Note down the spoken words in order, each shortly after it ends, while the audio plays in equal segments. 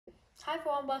Hi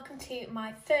everyone, welcome to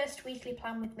my first weekly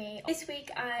plan with me. This week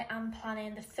I am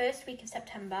planning the first week of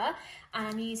September and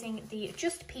I'm using the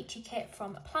Just Peachy kit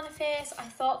from Plannerface. I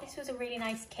thought this was a really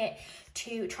nice kit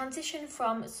to transition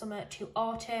from summer to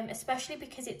autumn, especially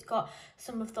because it's got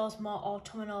some of those more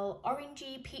autumnal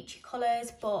orangey peachy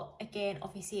colours, but again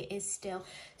obviously it is still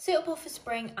suitable for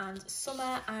spring and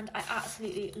summer, and I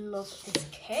absolutely love this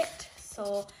kit.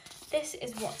 So this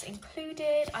is what's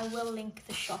included. I will link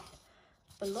the shop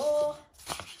below,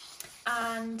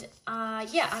 and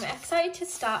yeah, I'm excited to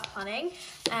start planning.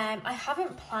 I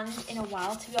haven't planned in a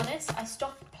while, to be honest. I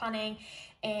stopped planning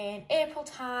in April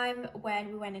time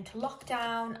when we went into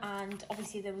lockdown, and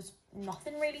obviously there was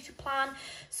nothing really to plan,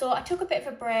 so I took a bit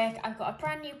of a break. I've got a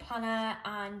brand new planner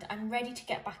and I'm ready to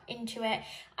get back into it,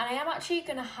 and I am actually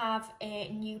going to have a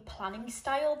new planning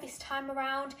style this time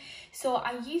around. So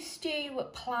I used to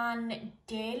plan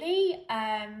daily,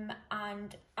 and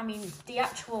I mean the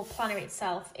actual planner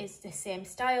itself is the same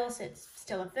style, so it's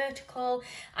still a vertical,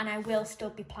 and I will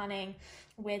still be planning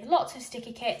with lots of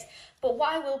sticky kits. But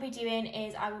what I will be doing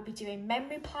is I will be doing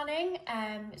memory planning.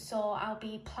 So I'll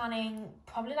be planning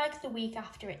probably like the week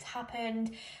after it's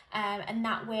happened, and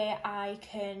that way I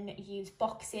can use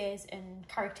boxes and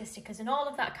character stickers and all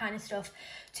of that kind of stuff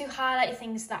to highlight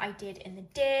things that I did in the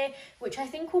day, which I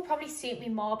think will probably suit me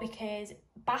more, because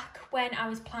back when I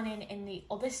was planning in the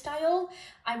other style,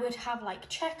 I would have like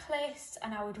checklists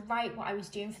and I would write what I was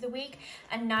doing for the week,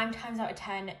 and 9 times out of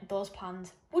 10 those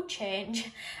plans would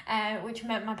change, which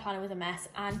meant my planner was a mess.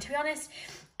 And to be honest,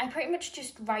 I pretty much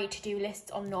just write to-do lists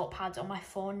on notepads on my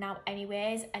phone now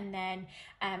anyways, and then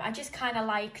I just kind of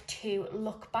like to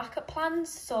look back at plans,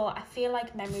 so I feel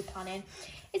like memory planning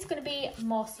is going to be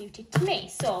more suited to me.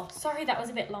 So sorry that was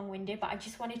a bit long-winded, but I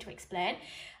just wanted to explain.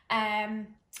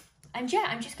 And yeah,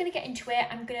 I'm just going to get into it.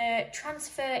 I'm going to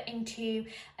transfer into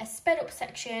a sped up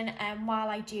section while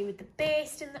I do the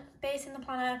base in the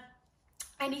planner.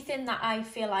 Anything that I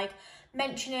feel like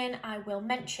mentioning, I will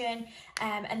mention,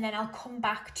 and then I'll come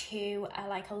back to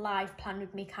like a live plan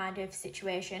with me kind of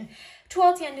situation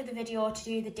towards the end of the video to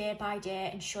do the day by day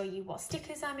and show you what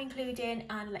stickers I'm including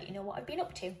and let you know what I've been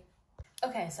up to.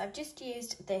 Okay, so I've just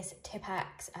used this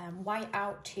Tipp-Ex white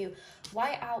out to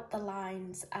white out the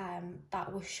lines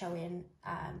that were showing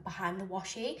behind the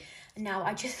washi. Now,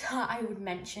 I just thought I would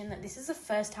mention that this is the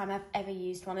first time I've ever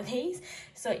used one of these,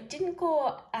 so it didn't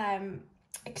go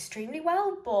extremely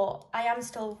well, but I am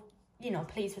still, you know,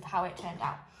 pleased with how it turned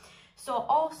out. So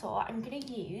also, I'm going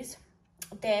to use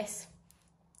this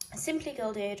Simply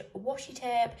Gilded washi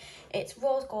tape. It's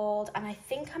rose gold, and I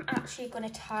think I'm actually going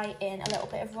to tie in a little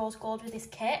bit of rose gold with this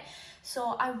kit.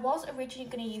 So I was originally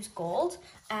going to use gold.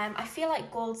 I feel like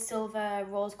gold, silver,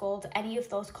 rose gold, any of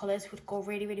those colours would go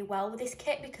really, really well with this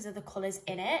kit because of the colours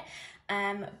in it.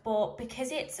 But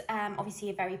because it's obviously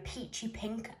a very peachy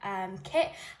pink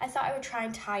kit, I thought I would try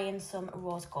and tie in some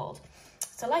rose gold.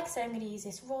 So like I said, I'm going to use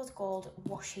this rose gold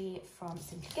washi from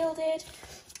Simply Gilded.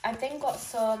 I've then got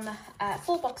some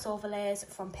full box overlays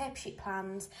from Paper Sheet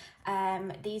Plans.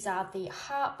 These are the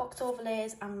heart box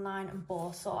overlays and line and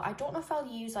bow. So I don't know if I'll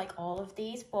use like all of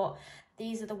these, but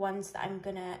these are the ones that I'm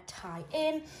gonna tie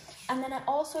in. And then I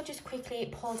also just quickly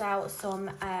pulled out some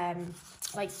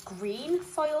like green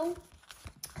foil.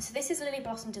 So this is Lily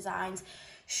Blossom Designs.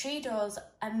 She does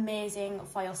amazing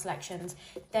foil selections.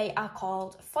 They are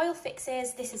called Foil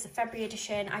Fixes. This is a February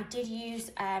edition. I did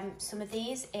use some of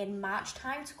these in March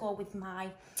time to go with my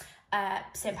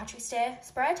St. Patrick's Day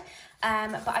spread.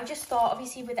 But I just thought,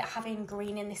 obviously with it having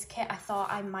green in this kit, I thought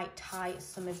I might tie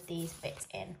some of these bits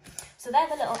in. So they're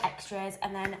the little extras,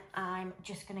 and then I'm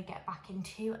just gonna get back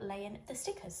into laying the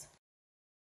stickers.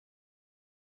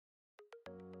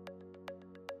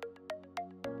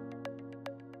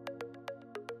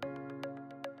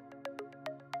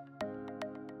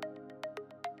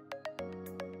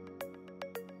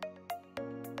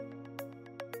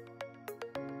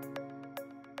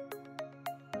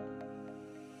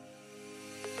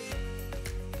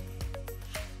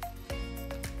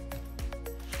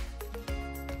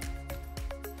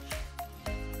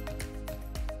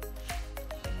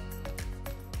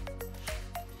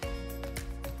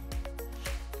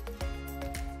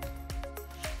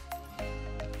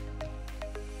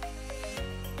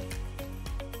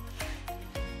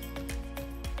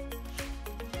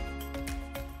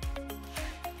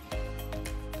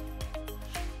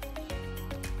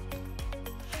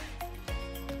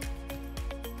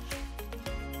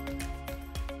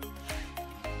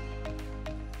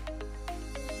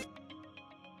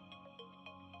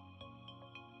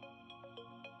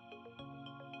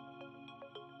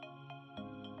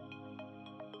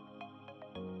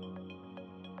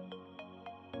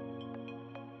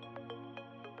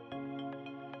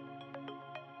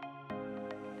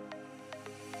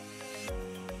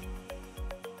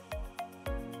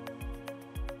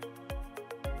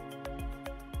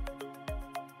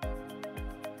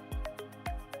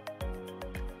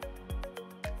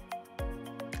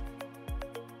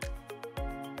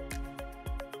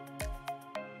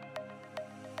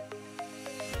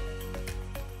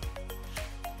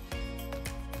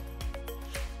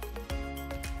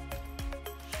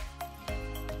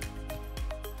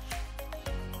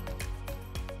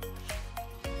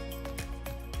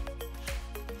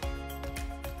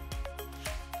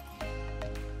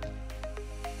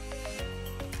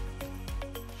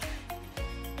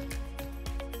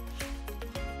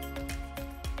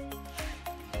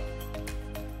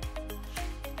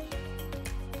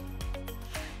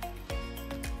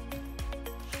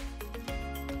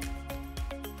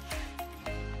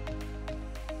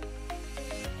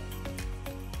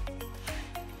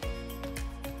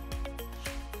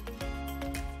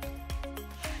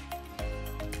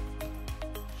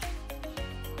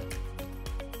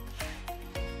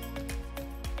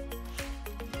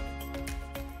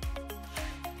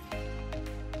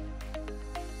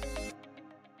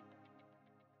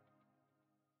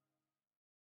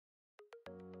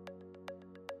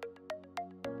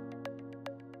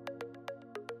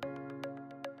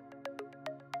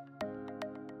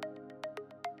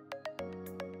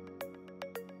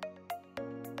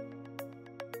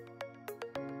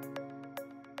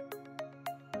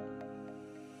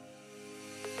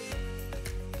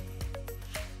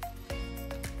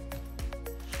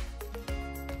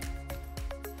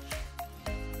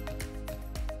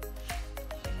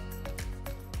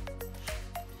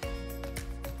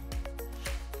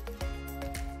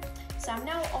 So I'm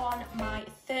now on my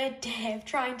third day of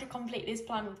trying to complete this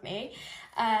plan with me.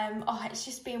 It's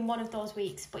just been one of those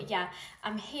weeks, but yeah,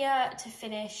 I'm here to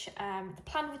finish the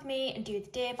plan with me and do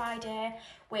the day by day,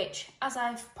 which, as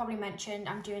I've probably mentioned,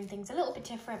 I'm doing things a little bit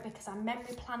different because I'm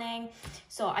memory planning.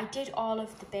 So I did all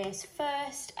of the base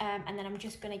first, and then I'm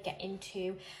just going to get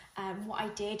into what I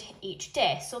did each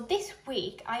day. So this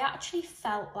week I actually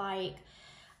felt like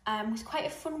was quite a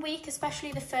fun week,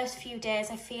 especially the first few days.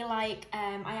 I feel like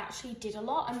I actually did a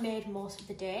lot and made most of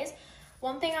the days.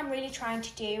 One thing I'm really trying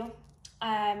to do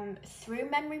through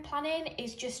memory planning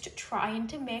is just trying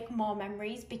to make more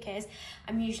memories, because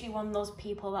I'm usually one of those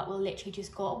people that will literally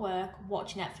just go to work,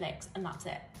 watch Netflix, and that's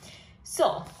it.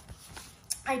 So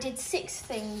I did 6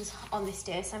 things on this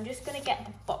day, so I'm just going to get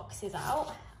the boxes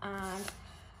out and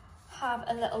have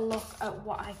a little look at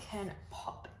what I can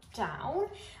pop down.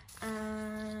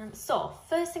 So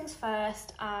first things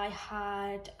first, I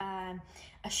had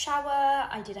a shower,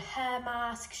 I did a hair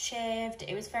mask, shaved.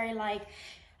 It was very like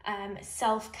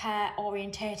self-care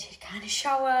orientated kind of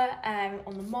shower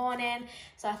on the morning.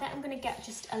 So I think I'm going to get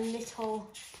just a little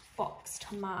box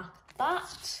to mark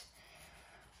that.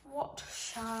 What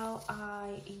shall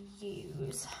I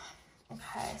use?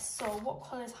 Okay, so what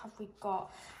colours have we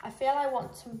got? I feel I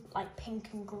want some like pink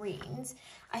and greens.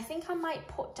 I think I might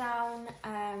put down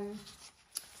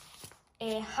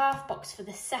a half box for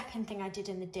the second thing I did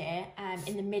in the day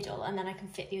in the middle, and then I can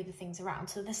fit the other things around.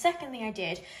 So the second thing I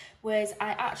did was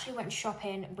I actually went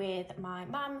shopping with my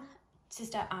mum,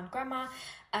 sister and grandma.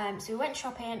 So we went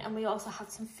shopping and we also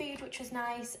had some food, which was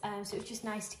nice. So it was just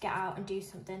nice to get out and do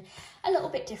something a little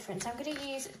bit different. So I'm going to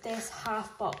use this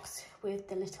half box with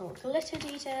the little glitter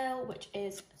detail, which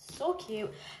is so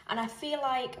cute. And I feel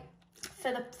like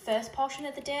for the first portion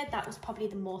of the day, that was probably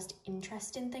the most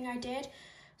interesting thing I did.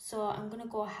 So I'm going to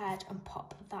go ahead and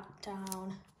pop that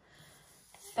down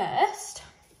first.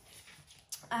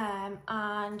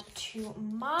 And to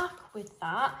mark with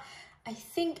that, I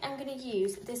think I'm going to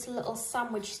use this little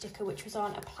sandwich sticker, which was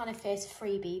on a Plannerface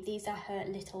freebie. These are her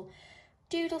little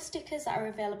doodle stickers that are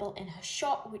available in her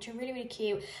shop, which are really, really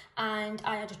cute. And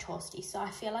I had a toasty, so I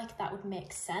feel like that would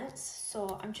make sense.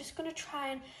 So I'm just going to try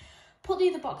and put the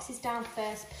other boxes down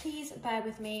first. Please bear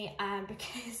with me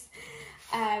because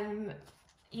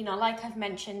you know, like I've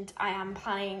mentioned, I am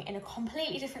planning in a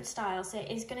completely different style, so it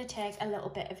is going to take a little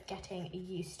bit of getting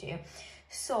used to.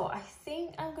 So I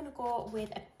think I'm going to go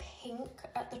with a pink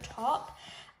at the top,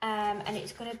 and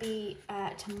it's going to be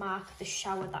to mark the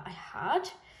shower that I had.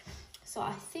 So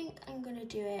I think I'm going to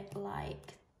do it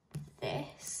like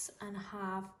this and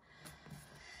have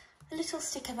a little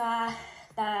sticker there,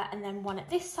 and then one at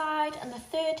this side. And the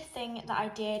third thing that I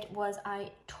did was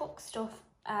I took stuff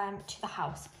to the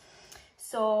house.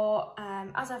 So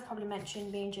as I've probably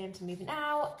mentioned, me and James are moving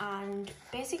out, and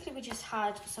basically we just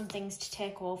had some things to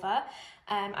take over.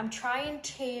 I'm trying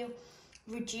to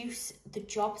reduce the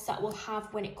jobs that we'll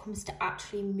have when it comes to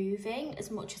actually moving as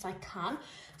much as I can.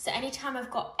 So anytime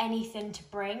I've got anything to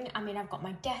bring, I mean, I've got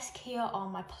my desk here, all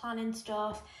my planning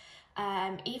stuff,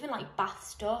 even like bath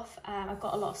stuff. I've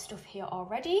got a lot of stuff here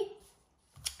already.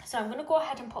 So I'm going to go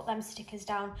ahead and put them stickers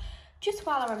down just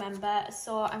while I remember.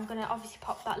 So I'm going to obviously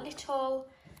pop that little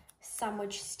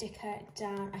sandwich sticker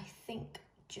down, I think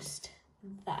just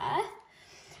there.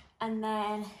 And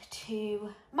then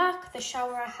to mark the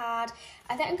shower I had,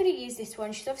 I think I'm going to use this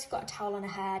one. She's obviously got a towel on her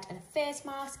head and a face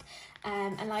mask.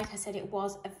 And like I said, it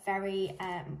was a very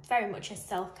much a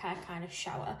self-care kind of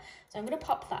shower. So I'm going to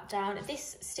pop that down.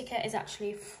 This sticker is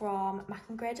actually from Mac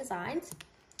 & Grey Designs,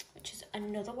 which is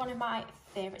another one of my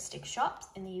favourite sticker shops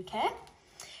in the UK.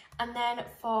 And then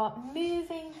for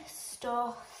moving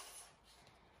stuff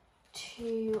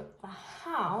to the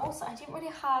house, I didn't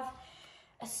really have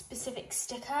a specific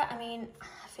sticker. I mean,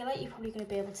 I feel like you're probably going to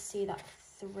be able to see that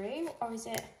through, or is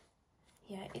it?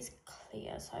 Yeah, it is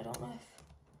clear, so I don't know if,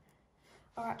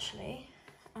 or actually,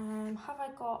 have I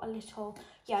got a little,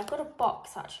 yeah, I've got a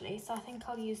box actually, so I think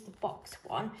I'll use the box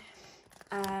one.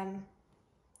 I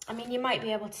mean, you might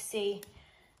be able to see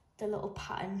the little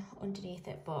pattern underneath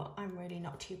it, but I'm really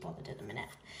not too bothered at the minute.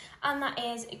 And that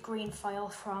is a green foil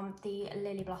from the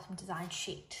Lily Blossom Design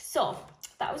sheet. So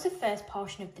that was the first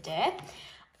portion of the day.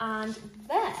 And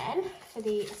then for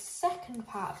the second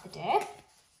part of the day,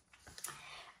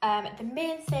 the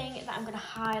main thing that I'm going to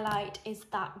highlight is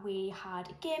that we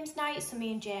had games night. So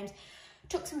me and James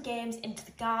took some games into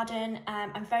the garden.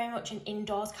 I'm very much an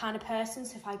indoors kind of person,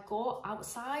 so if I go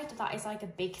outside, that is like a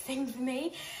big thing for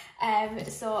me.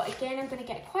 So again, I'm going to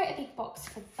get quite a big box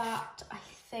for that. I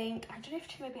think, I don't know if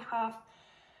to maybe have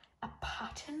a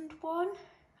patterned one.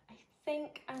 I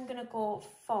think I'm going to go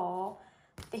for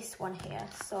this one here.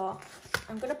 So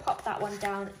I'm going to pop that one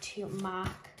down to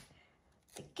mark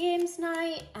the games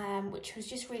night, which was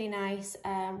just really nice.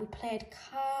 We played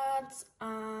cards,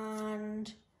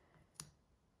 and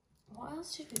what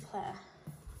else did we play?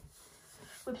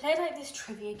 We played like this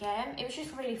trivia game. It was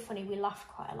just really funny. We laughed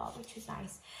quite a lot, which was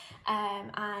nice.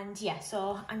 And yeah,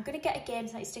 so I'm going to get a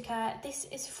games night sticker. This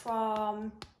is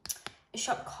from a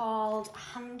shop called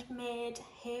Handmade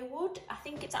Haywood. I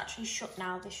think it's actually shut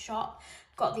now, this shop.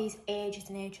 Got these ages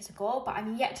and ages ago, but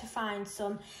I'm yet to find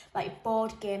some like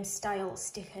board game style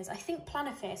stickers. I think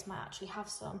Plannerface might actually have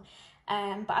some.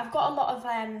 But I've got a lot of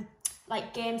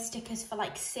like game stickers for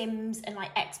like Sims and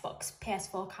like Xbox,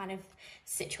 PS4 kind of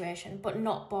situation, but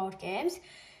not board games.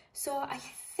 So I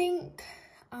think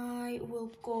I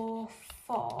will go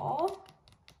for,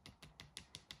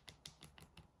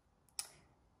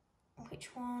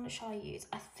 which one shall I use?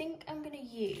 I think I'm going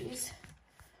to use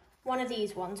one of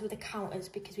these ones with the counters,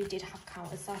 because we did have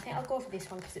counters. So I think I'll go for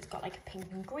this one because it's got like a pink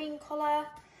and green colour.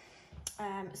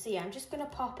 So yeah, I'm just going to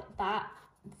pop that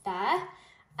there,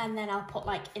 and then I'll put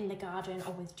like in the garden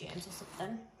or with James or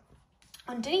something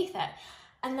underneath it.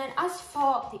 And then as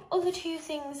for the other two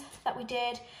things that we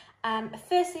did,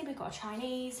 firstly we got a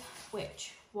Chinese,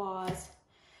 which was,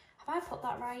 have I put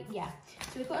that right? Yeah.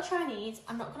 So we've got a Chinese.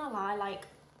 I'm not gonna lie, like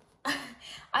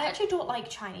I actually don't like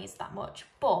Chinese that much,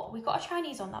 but we got a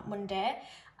Chinese on that Monday,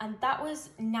 and that was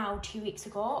now 2 weeks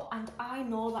ago, and I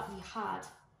know that we've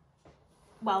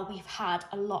had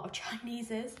a lot of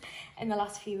Chineses in the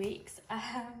last few weeks,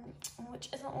 which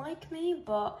isn't like me,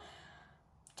 but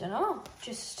don't know,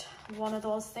 just one of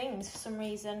those things. For some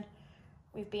reason,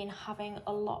 we've been having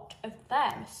a lot of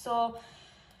them. So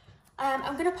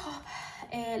I'm gonna pop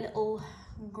a little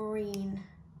green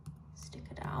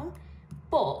sticker down.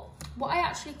 But what I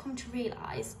actually come to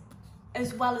realise,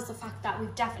 as well as the fact that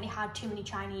we've definitely had too many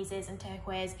Chineses and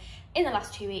takeaways in the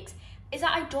last 2 weeks, is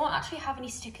that I don't actually have any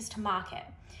stickers to mark it.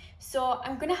 So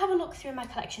I'm going to have a look through my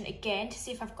collection again to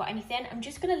see if I've got anything. I'm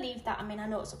just going to leave that, I mean, I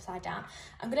know it's upside down.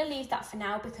 I'm going to leave that for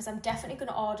now because I'm definitely going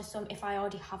to order some if I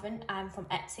already haven't from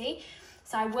Etsy.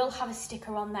 So I will have a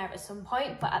sticker on there at some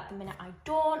point, but at the minute I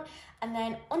don't. And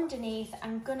then underneath,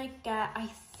 I'm going to get, I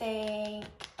think,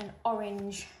 an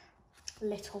orange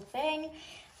little thing,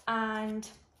 and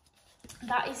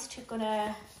that is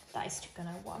gonna,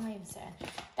 what am I even saying?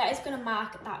 That is gonna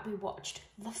mark that we watched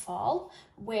The Fall,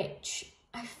 which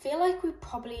I feel like we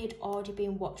probably had already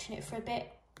been watching it for a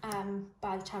bit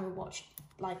by the time we watched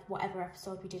like whatever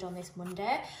episode we did on this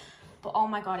Monday. But oh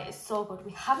my god, it is so good.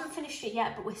 We haven't finished it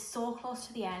yet, but we're so close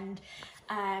to the end.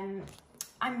 I'm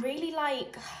really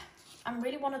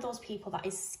one of those people that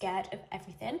is scared of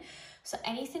everything. So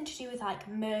anything to do with like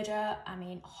murder, I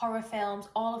mean, horror films,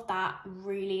 all of that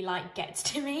really like gets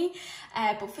to me.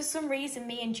 But for some reason,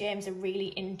 me and James are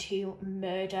really into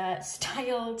murder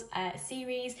styled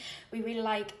series. We really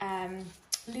like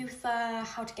Luther,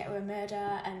 How to Get Away with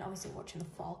Murder, and obviously watching The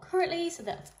Fall currently. So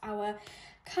that's our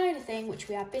kind of thing, which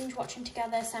we are binge watching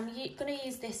together. So I'm going to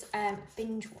use this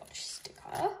binge watch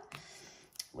sticker,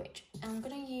 which I'm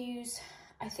going to use,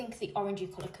 I think, the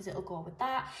orangey colour because it'll go with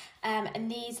that.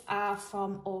 And these are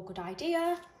from All Good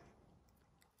Idea.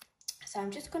 So I'm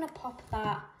just going to pop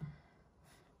that.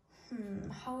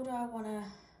 How do I want to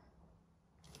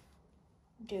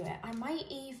do it? I might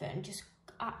even just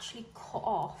actually cut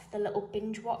off the little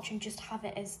binge watch and just have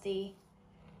it as the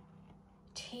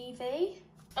TV.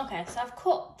 Okay, so I've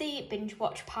cut the binge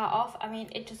watch part off. I mean,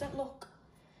 it doesn't look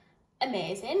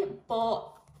amazing, but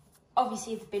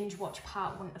obviously the binge watch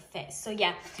part wouldn't have fit. So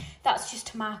yeah, that's just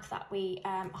to mark that we,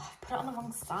 I put it on the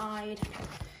wrong side.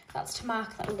 That's to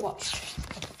mark that we watched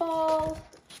The Fall.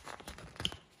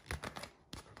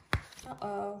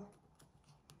 Uh-oh.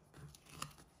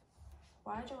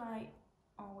 Why do I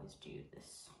always do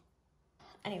this?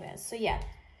 Anyways, so yeah,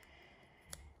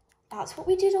 that's what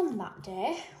we did on that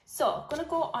day. So I'm gonna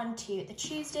go on to the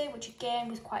Tuesday, which again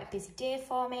was quite a busy day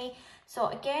for me. So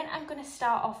again, I'm gonna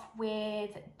start off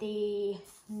with the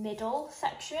middle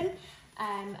section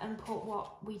and put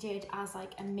what we did as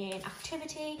like a main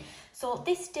activity. So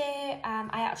this day,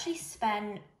 I actually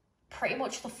spent pretty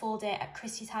much the full day at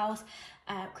Christy's house.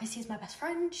 Christy's my best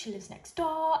friend, she lives next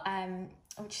door,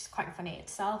 which is quite funny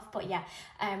itself, but yeah,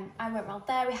 I went round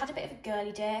there. We had a bit of a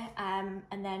girly day, and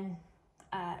then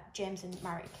James and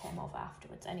Marek came over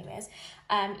afterwards anyways.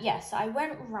 Yeah, so I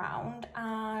went round,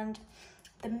 and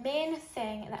the main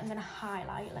thing that I'm going to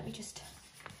highlight, let me just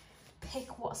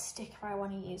pick what sticker I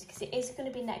want to use, because it is going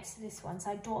to be next to this one,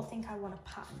 so I don't think I want a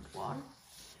patterned one.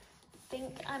 I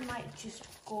think I might just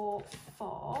go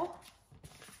for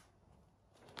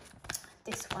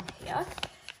this one here.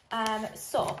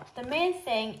 So the main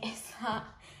thing is that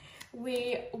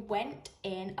we went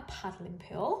in a paddling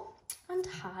pool and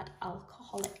had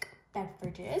alcoholic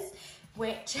beverages,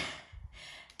 which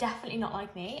definitely not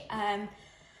like me.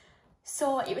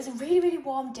 So it was a really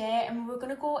warm day, and we were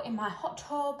going to go in my hot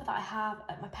tub that I have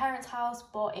at my parents' house,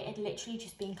 but it had literally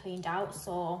just been cleaned out,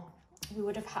 so we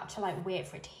would have had to like wait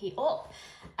for it to heat up.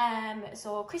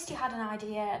 So Christy had an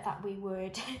idea that we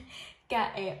would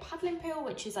get a paddling pool,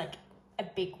 which is like a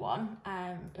big one.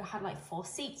 It had like 4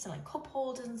 seats and like cup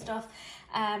holders and stuff,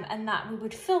 and that we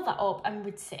would fill that up and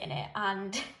we'd sit in it.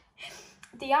 And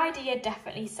the idea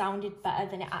definitely sounded better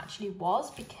than it actually was,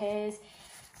 because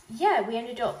yeah, we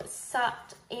ended up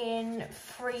sat in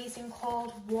freezing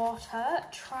cold water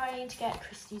trying to get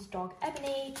Christy's dog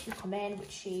Ebony to come in,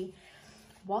 which she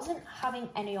wasn't having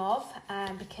any of,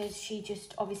 because she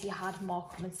just obviously had more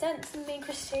common sense than me and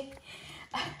Christy.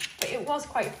 But it was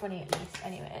quite funny at least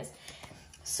anyways.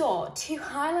 So to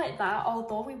highlight that,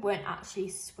 although we weren't actually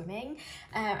swimming,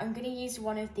 I'm going to use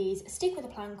one of these Stick with a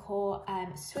Plan Co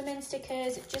swimming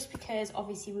stickers, just because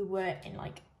obviously we were in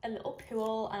like a little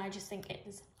pool and I just think it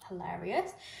is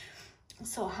hilarious.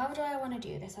 So how do I want to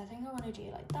do this? I think I want to do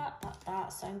like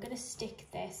that. So I'm going to stick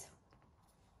this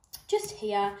just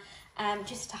here,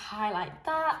 just to highlight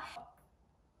that.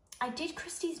 I did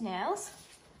Christy's nails,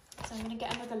 so I'm going to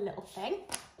get another little thing,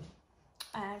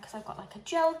 because I've got like a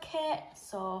gel kit,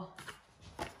 so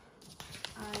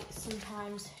I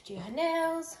sometimes do her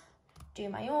nails, do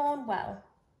my own, well,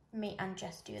 me and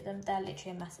Jess do them, they're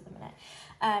literally a mess at the minute.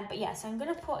 But yeah, so I'm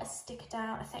going to put a sticker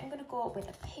down. I think I'm going to go with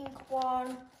a pink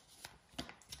one,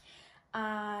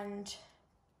 and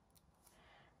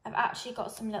I've actually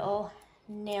got some little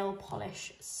nail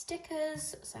polish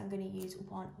stickers, so I'm going to use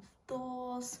one of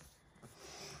those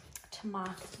to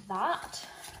mark that.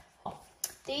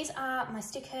 These are my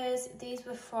stickers. These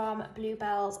were from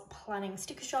Bluebell's Planning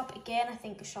Sticker Shop. Again, I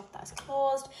think a shop that is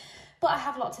closed, but I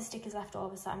have lots of stickers left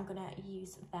over, so I'm gonna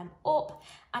use them up.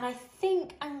 And I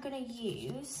think I'm gonna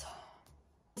use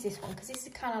this one, because this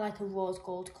is kind of like a rose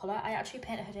gold colour. I actually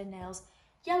painted her nails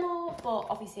yellow, but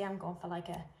obviously I'm going for like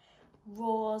a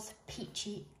rose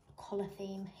peachy colour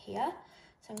theme here.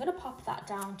 So I'm gonna pop that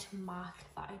down to mark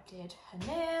that I did her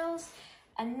nails.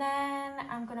 And then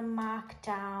I'm gonna mark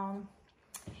down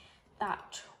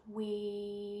that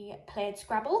we played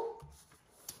Scrabble.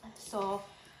 So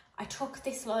I took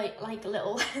this like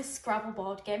little Scrabble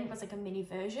board game, it was like a mini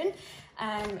version,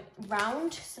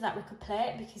 round so that we could play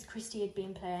it, because Christy had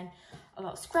been playing a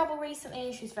lot of Scrabble recently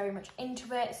and she was very much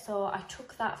into it, so I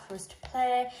took that for us to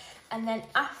play. And then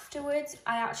afterwards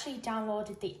I actually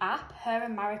downloaded the app. Her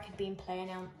and Marek had been playing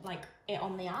it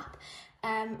on the app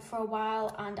for a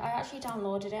while, and I actually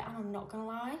downloaded it, and I'm not gonna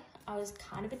lie, I was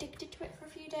kind of addicted to it for a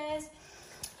few days.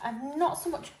 I've not so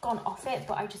much gone off it,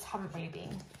 but I just haven't really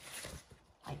been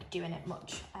like doing it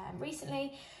much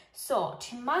recently. So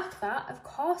to mark that, of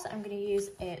course, I'm going to use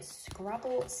a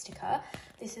Scrabble sticker.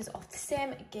 This is off the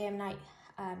same game night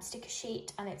sticker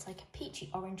sheet, and it's like a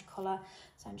peachy orange colour.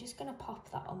 So I'm just going to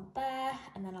pop that on there,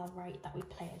 and then I'll write that we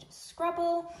played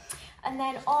Scrabble. And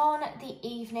then on the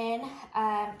evening,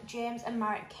 James and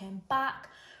Marek came back.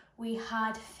 We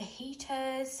had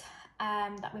fajitas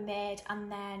that we made,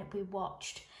 and then we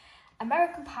watched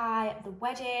American Pie, The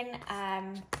Wedding,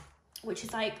 which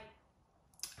is like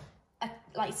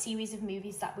a series of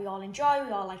movies that we all enjoy.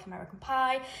 We all like American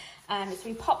Pie, so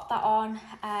we popped that on,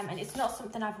 and it's not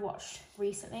something I've watched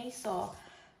recently, so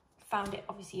found it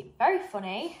obviously very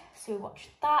funny, so we watched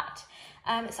that.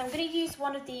 So I'm going to use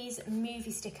one of these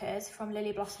movie stickers from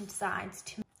Lily Blossom Designs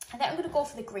to, and then I'm going to go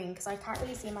for the green, because I can't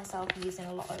really see myself using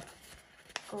a lot of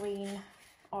green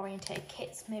oriented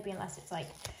kits, maybe unless it's like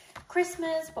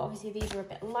Christmas, but obviously these are a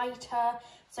bit lighter.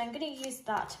 So I'm going to use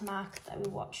that to mark that we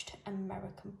watched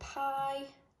American Pie.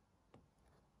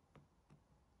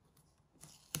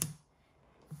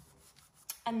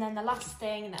 And then the last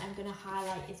thing that I'm going to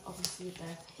highlight is obviously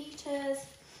the fajitas.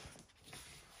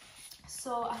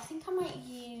 So I think I might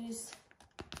use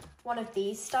one of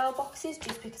these style boxes,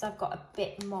 just because I've got a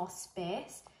bit more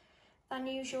space than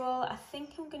usual. I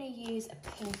think I'm going to use a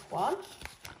pink one.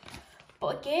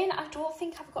 But again, I don't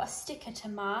think I've got a sticker to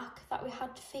mark that we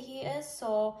had fajitas,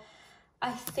 so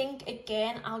I think,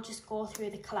 again, I'll just go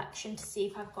through the collection to see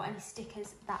if I've got any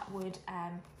stickers that would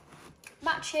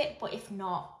match it. But if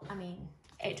not, I mean,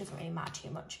 it doesn't really matter too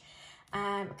much,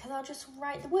 because I'll just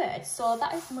write the words. So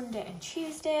that is Monday and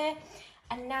Tuesday,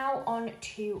 and now on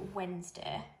to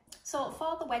Wednesday. So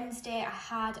for the Wednesday, I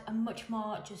had a much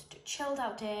more just chilled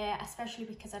out day, especially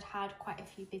because I'd had quite a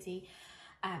few busy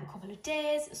a couple of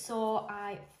days. So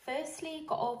I firstly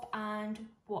got up and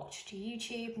watched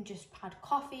YouTube and just had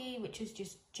coffee, which is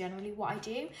just generally what I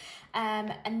do.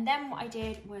 And then what I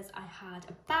did was I had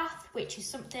a bath, which is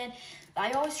something that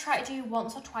I always try to do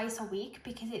once or twice a week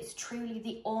because it's truly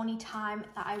the only time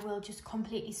that I will just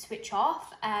completely switch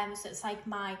off. So it's like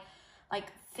my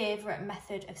favourite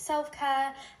method of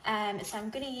self-care. So I'm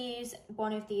going to use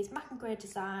one of these Mac and Grey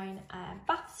design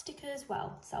bath stickers,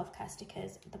 well, self-care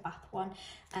stickers, the bath one,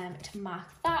 to mark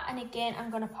that. And again, I'm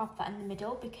going to pop that in the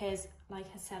middle because, like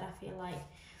I said, I feel like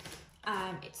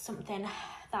it's something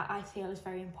that I feel is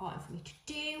very important for me to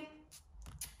do.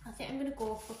 I think I'm going to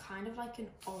go for kind of like an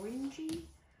orangey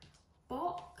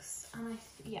box, and I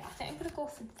think I'm going to go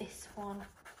for this one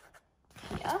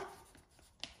here.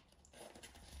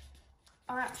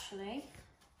 Or actually,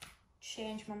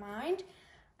 change my mind.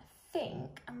 I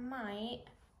think I might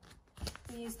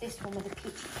use this one with a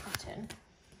peachy pattern.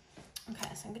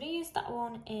 Okay, so I'm going to use that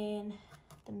one in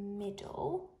the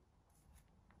middle.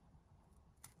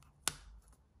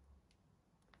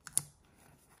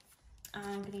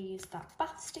 I'm going to use that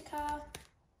bath sticker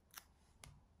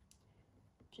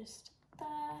just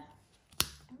there.